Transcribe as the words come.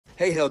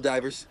Hey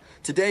Helldivers,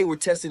 today we're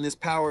testing this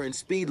power and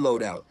speed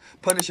loadout,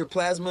 Punisher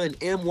Plasma and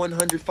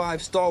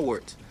M105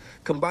 Stalwart.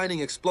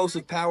 Combining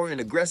explosive power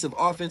and aggressive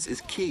offense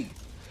is key.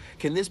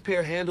 Can this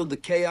pair handle the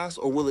chaos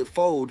or will it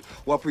fold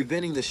while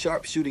preventing the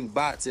sharpshooting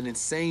bots and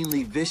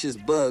insanely vicious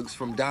bugs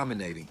from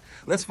dominating?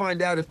 Let's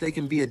find out if they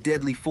can be a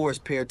deadly force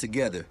paired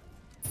together.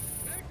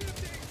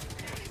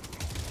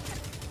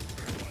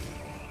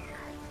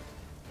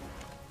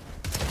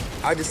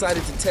 I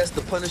decided to test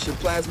the Punisher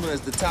Plasma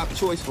as the top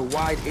choice for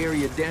wide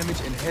area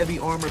damage and heavy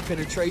armor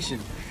penetration.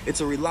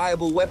 It's a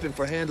reliable weapon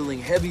for handling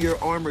heavier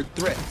armored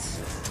threats.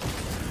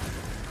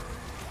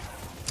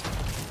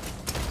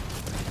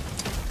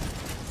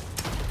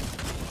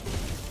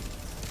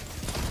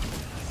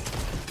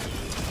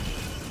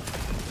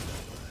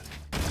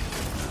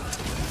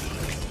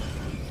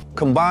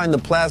 Combine the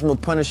Plasma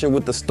Punisher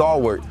with the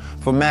Stalwart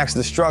for max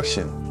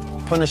destruction.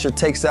 Punisher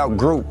takes out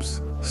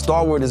groups.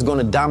 Stalwart is going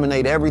to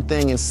dominate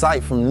everything in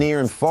sight from near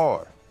and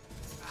far.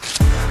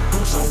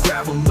 Boots on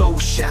gravel, no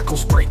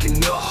shackles breaking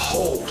the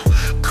hold.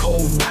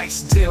 Cold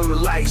nights,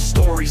 dim lights,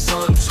 stories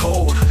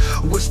untold.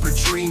 Whispered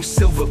dreams,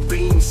 silver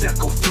beams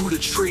echo through the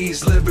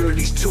trees.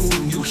 Liberty's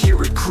tune, you hear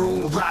it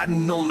croon,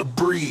 riding on the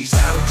breeze.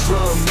 Battle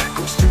drum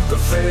echoes through the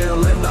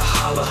veil and the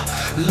holler.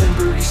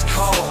 Liberty's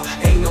call,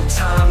 ain't no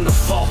time to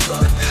falter.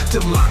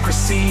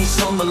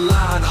 Democracy's on the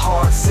line,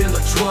 hearts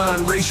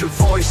intertwined. Raise your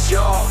voice,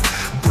 y'all,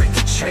 break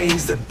the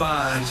chains that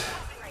bind.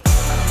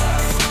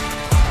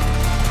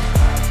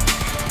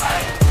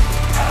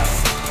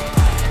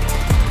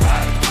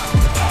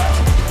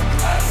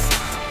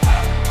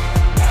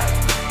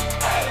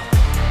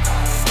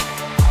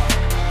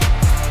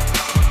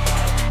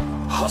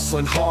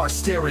 Hustling hard,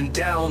 staring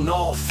down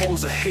all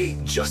forms of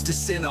hate.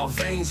 Justice in our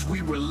veins,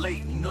 we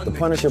relate. The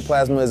Punisher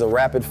Plasma is a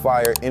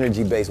rapid-fire,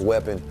 energy-based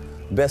weapon,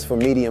 best for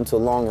medium to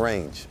long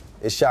range.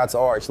 Its shots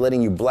arch,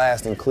 letting you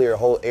blast and clear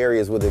whole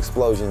areas with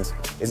explosions.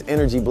 Its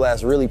energy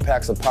blast really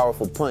packs a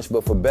powerful punch,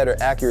 but for better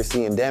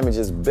accuracy and damage,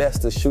 it's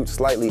best to shoot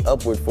slightly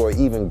upward for an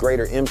even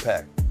greater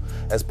impact.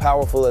 As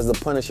powerful as the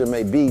Punisher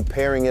may be,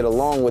 pairing it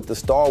along with the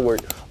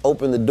Stalwart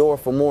opened the door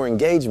for more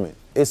engagement.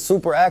 It's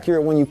super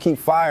accurate when you keep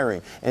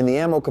firing, and the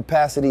ammo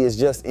capacity is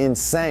just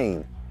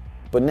insane.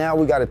 But now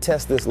we gotta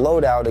test this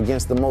loadout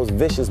against the most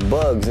vicious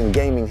bugs in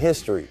gaming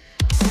history.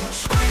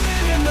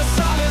 Screaming in the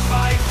silence,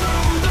 fight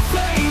through the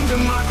flame.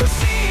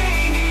 Democracy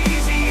ain't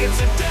easy, it's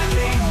a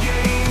deadly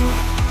game.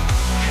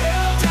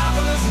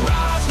 Helldivers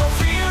rise, no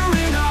fear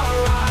in our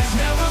eyes.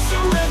 Never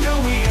surrender,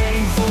 we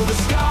aim for the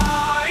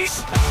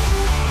skies.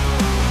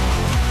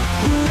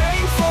 We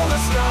aim for the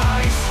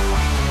skies.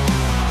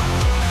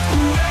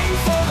 We aim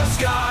for the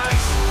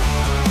skies.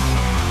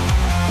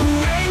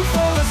 We aim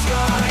for the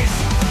skies.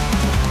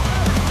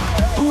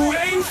 We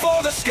aim for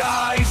the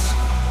skies.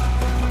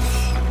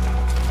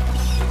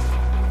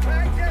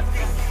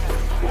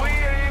 We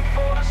aim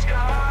for the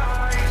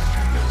skies.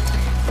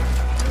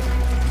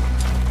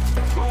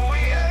 We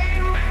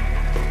aim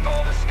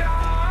for the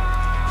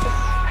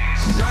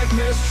skies.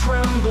 Nightmares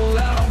tremble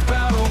at our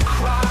battle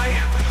cry.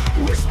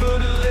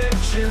 Whispered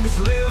legends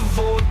live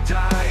or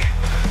die.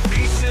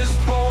 Peace is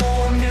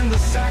born in the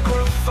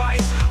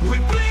sacrifice. We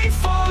bleed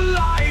for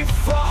life,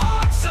 for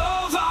hearts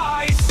of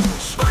ice.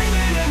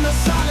 Screaming in the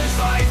silence,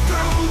 fight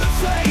through the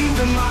flame.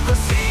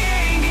 Democracy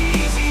ain't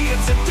easy,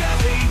 it's a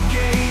deadly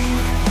game.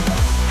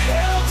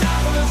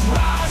 Helldivers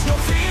rise, no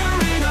fear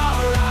in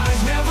our eyes.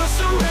 Never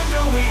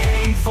surrender, we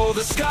aim for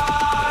the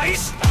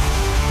skies.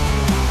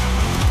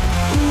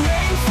 We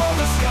aim for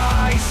the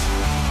skies.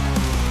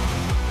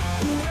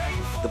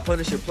 The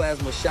Punisher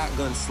Plasma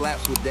shotgun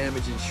slaps with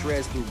damage and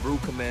shreds through brew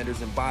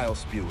commanders and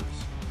biospewers.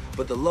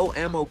 But the low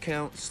ammo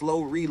count,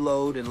 slow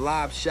reload, and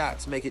live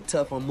shots make it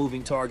tough on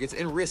moving targets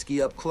and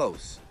risky up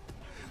close.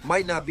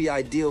 Might not be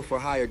ideal for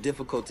higher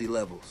difficulty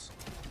levels.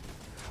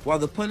 While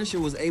the Punisher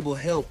was able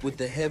to help with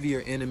the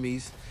heavier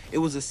enemies, it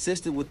was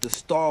assisted with the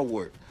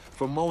Stalwart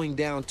for mowing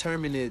down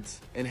terminids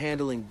and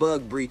handling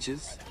bug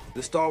breaches.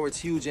 The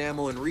Stalwart's huge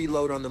ammo and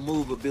reload on the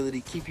move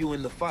ability keep you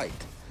in the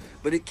fight,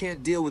 but it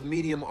can't deal with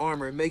medium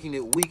armor, making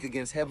it weak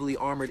against heavily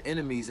armored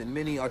enemies and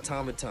many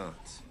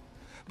automatons.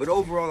 But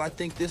overall, I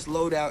think this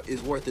loadout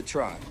is worth a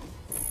try.